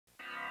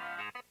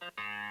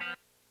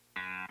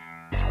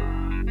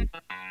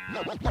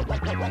No one can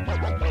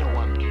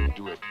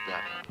do it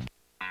better.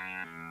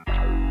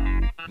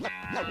 No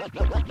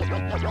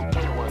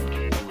one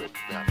can do it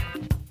better.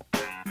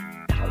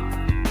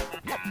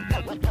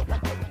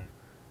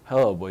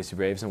 Hello, Boise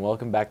Braves, and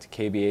welcome back to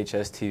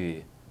KBHS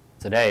TV.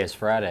 Today is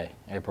Friday,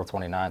 April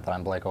 29th.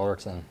 I'm Blake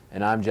Ulrichsen.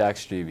 And I'm Jack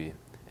Strebe,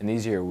 and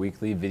these are your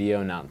weekly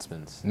video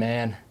announcements.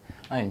 Man,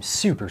 I am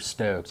super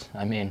stoked.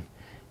 I mean,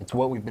 it's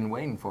what we've been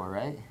waiting for,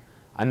 right?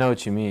 I know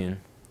what you mean.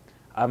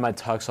 I have my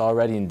tux all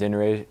ready and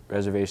dinner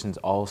reservations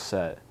all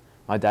set.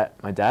 My dad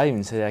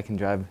even said I can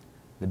drive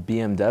the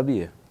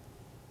BMW.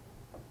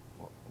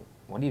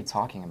 What are you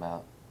talking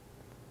about?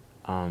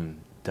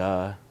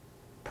 Duh.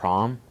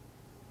 Prom?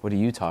 What are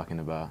you talking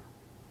about?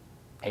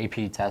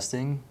 AP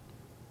testing?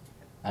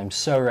 I'm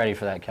so ready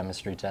for that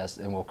chemistry test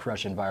and will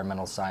crush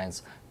environmental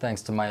science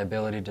thanks to my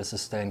ability to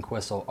sustain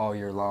Quissel all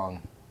year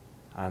long.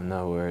 I have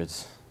no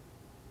words.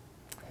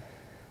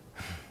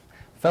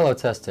 Fellow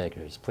test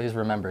takers, please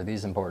remember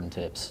these important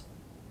tips.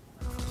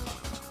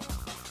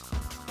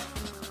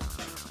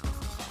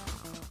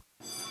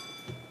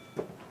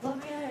 Let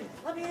me in!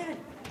 Let me in!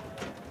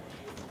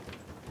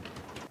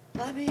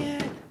 Let me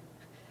in!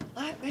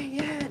 Let me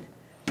in!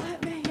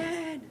 Let me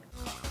in!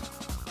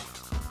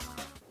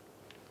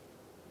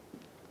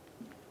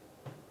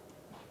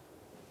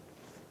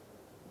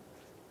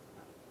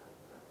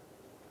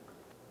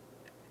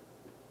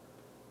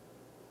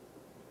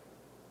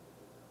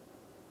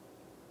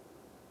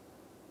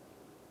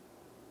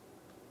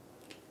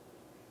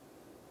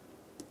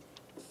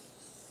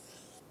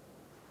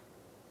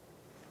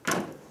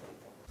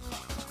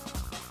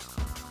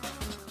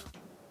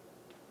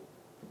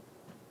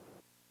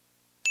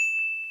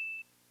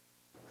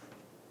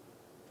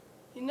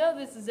 You know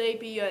this is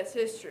AP US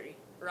history,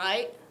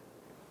 right?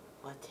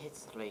 What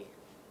history?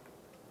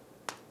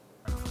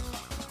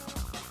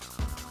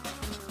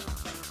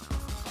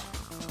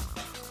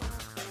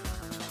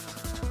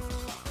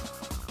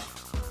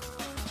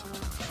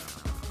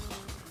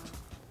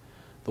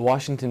 The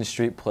Washington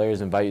Street Players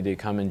invite you to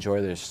come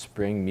enjoy their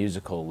spring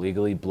musical,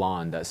 Legally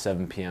Blonde, at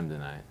 7 p.m.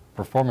 tonight.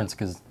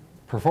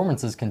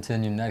 Performances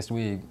continue next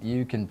week.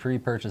 You can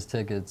pre-purchase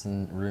tickets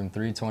in room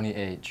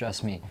 328.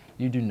 Trust me,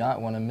 you do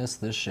not want to miss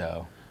this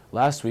show.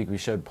 Last week, we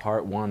showed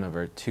part one of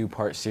our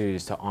two-part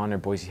series to honor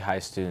Boise High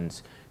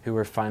students who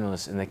were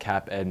finalists in the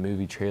Cap Ed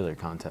movie trailer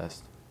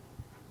contest.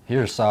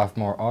 Here's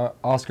sophomore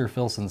Oscar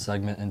Filson's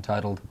segment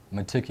entitled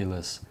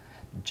Meticulous.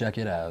 Check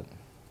it out.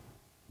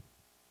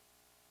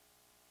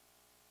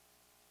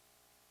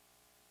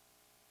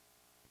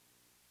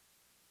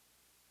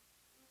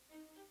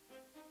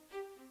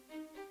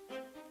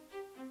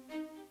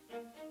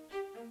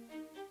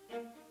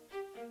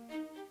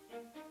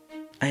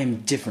 I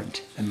am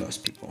different than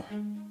most people.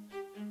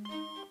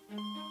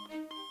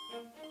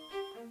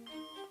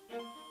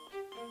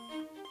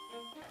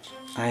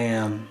 I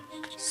am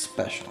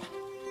special.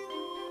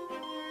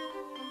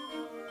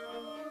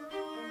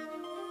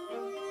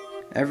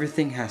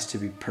 Everything has to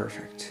be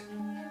perfect.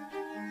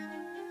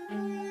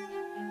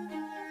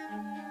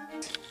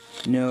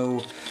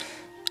 No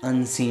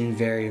unseen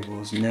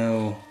variables,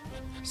 no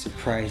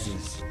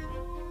surprises.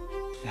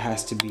 It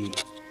has to be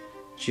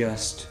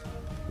just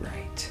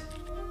right.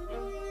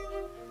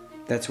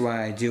 That's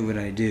why I do what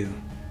I do.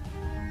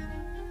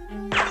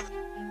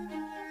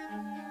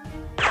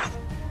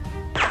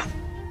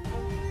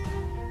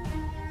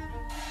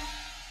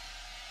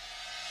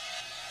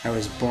 I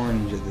was born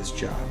into this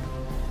job,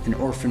 an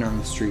orphan on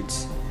the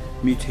streets,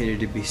 mutated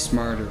to be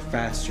smarter,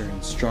 faster,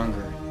 and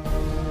stronger.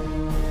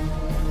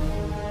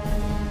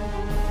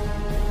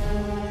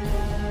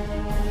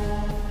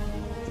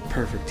 The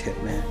perfect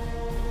hitman.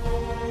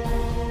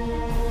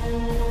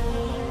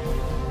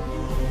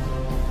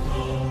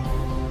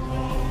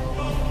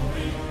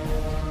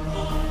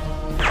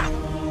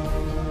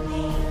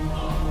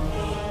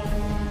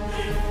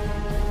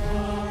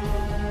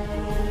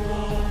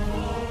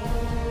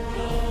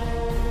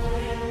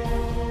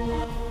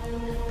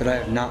 But I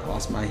have not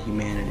lost my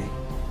humanity.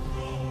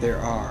 There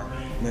are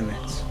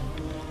limits.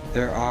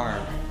 There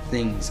are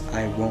things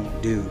I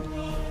won't do.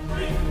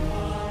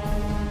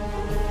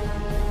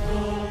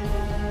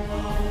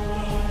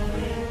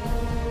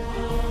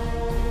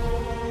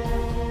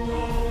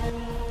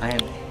 I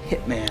am a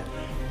hitman,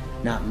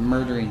 not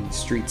murdering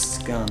street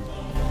scum.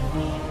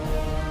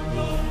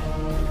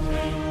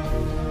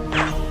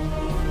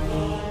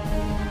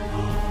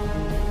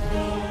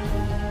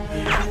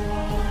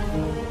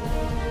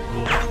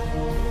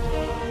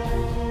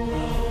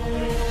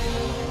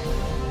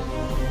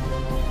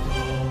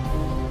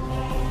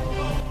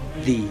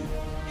 The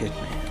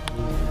Hitman.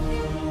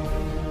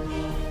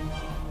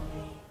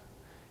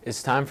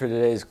 It's time for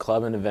today's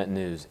club and event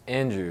news.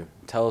 Andrew,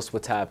 tell us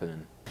what's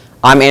happening.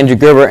 I'm Andrew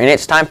Gerber, and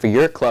it's time for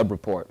your club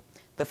report.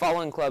 The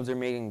following clubs are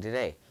meeting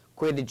today: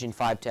 Quidditch in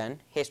 510,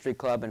 History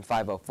Club in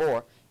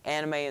 504,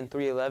 Anime in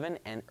 311,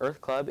 and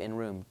Earth Club in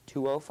room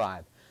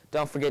 205.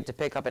 Don't forget to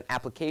pick up an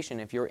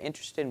application if you're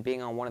interested in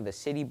being on one of the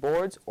city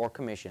boards or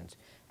commissions.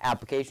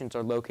 Applications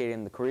are located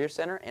in the Career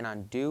Center and are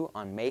due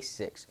on May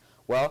 6th.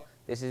 Well,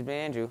 this has been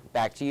Andrew.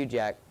 Back to you,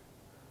 Jack.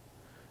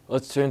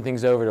 Let's turn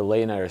things over to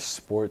Leighton at our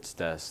sports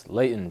desk.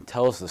 Leighton,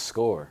 tell us the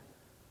score.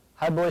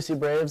 Hi Boise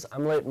Braves,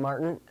 I'm Leighton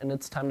Martin, and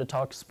it's time to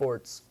talk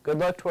sports. Good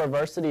luck to our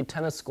varsity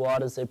tennis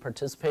squad as they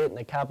participate in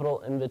the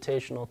Capital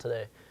Invitational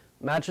today.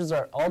 Matches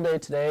are all day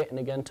today and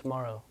again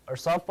tomorrow. Our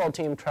softball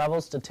team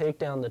travels to take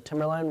down the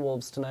Timberline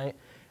Wolves tonight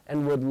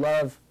and would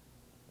love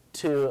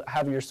to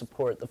have your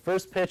support. The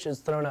first pitch is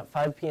thrown at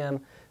 5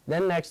 p.m.,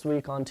 then next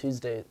week on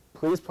Tuesday.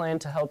 Please plan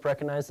to help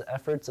recognize the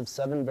efforts of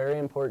 7 very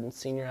important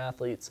senior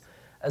athletes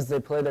as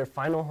they play their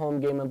final home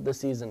game of the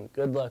season.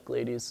 Good luck,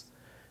 ladies.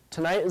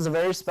 Tonight is a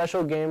very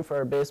special game for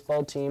our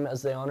baseball team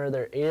as they honor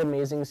their 8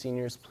 amazing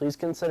seniors. Please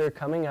consider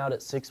coming out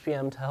at 6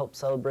 p.m. to help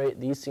celebrate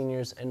these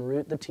seniors and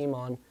root the team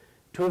on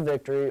to a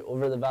victory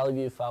over the Valley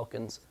View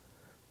Falcons.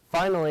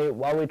 Finally,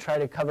 while we try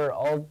to cover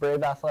all of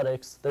Brave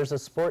athletics, there's a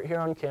sport here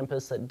on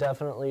campus that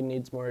definitely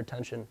needs more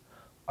attention.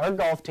 Our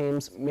golf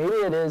teams, maybe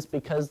it is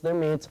because their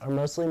meets are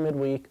mostly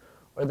midweek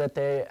or that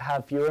they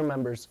have fewer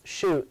members.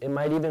 Shoot, it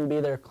might even be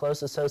their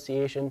close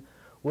association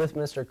with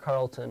Mr.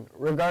 Carlton.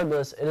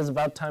 Regardless, it is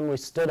about time we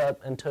stood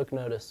up and took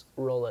notice.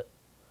 Roll it.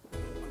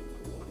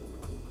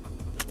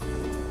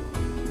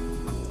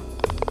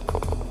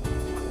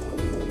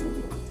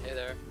 Hey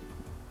there.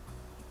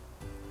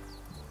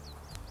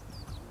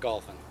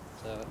 Golfing.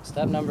 So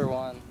step number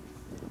 1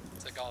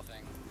 to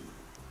golfing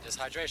is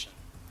hydration.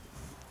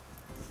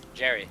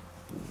 Jerry,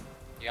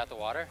 you got the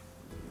water?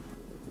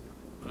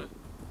 What?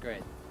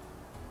 Great.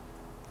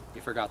 You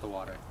forgot the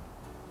water.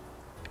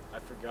 I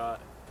forgot.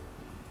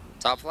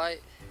 Top flight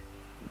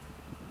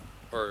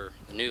or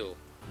the noodle?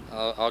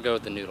 I'll go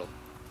with the noodle.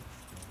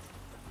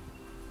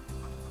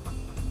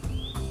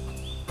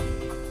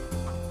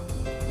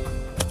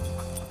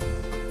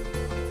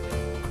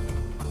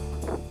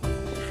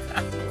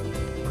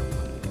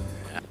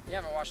 You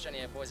haven't watched any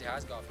of Boise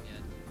High's golfing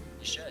yet.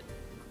 You should,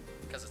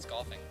 because it's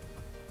golfing.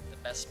 The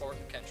best sport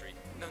in the country.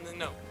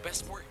 No.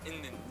 Best sport in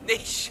the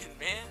nation,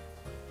 man.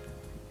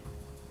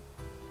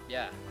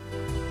 Yeah.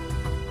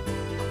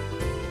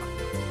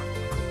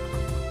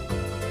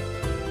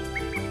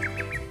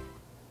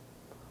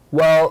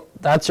 Well,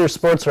 that's your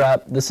sports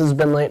wrap. This has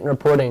been Leighton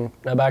reporting.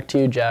 Now back to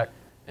you, Jack.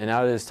 And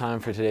now it is time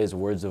for today's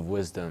words of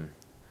wisdom.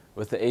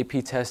 With the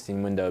AP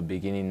testing window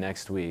beginning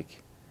next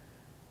week,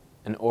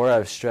 an aura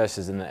of stress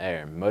is in the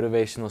air.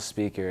 Motivational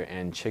speaker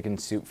and Chicken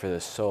Soup for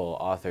the Soul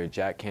author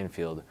Jack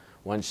Canfield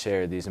once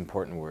shared these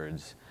important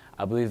words.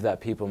 I believe that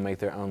people make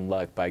their own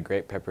luck by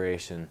great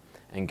preparation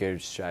and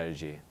good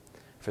strategy.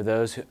 For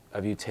those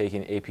of you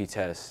taking AP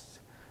tests,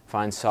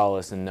 find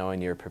solace in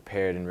knowing you're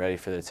prepared and ready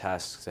for the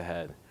tasks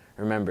ahead.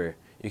 Remember,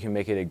 you can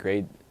make it a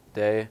great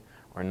day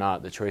or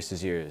not. The choice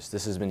is yours.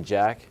 This has been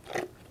Jack.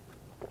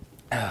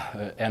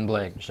 And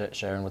Blake.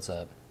 Sharon, what's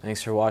up?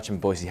 Thanks for watching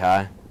Boise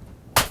High.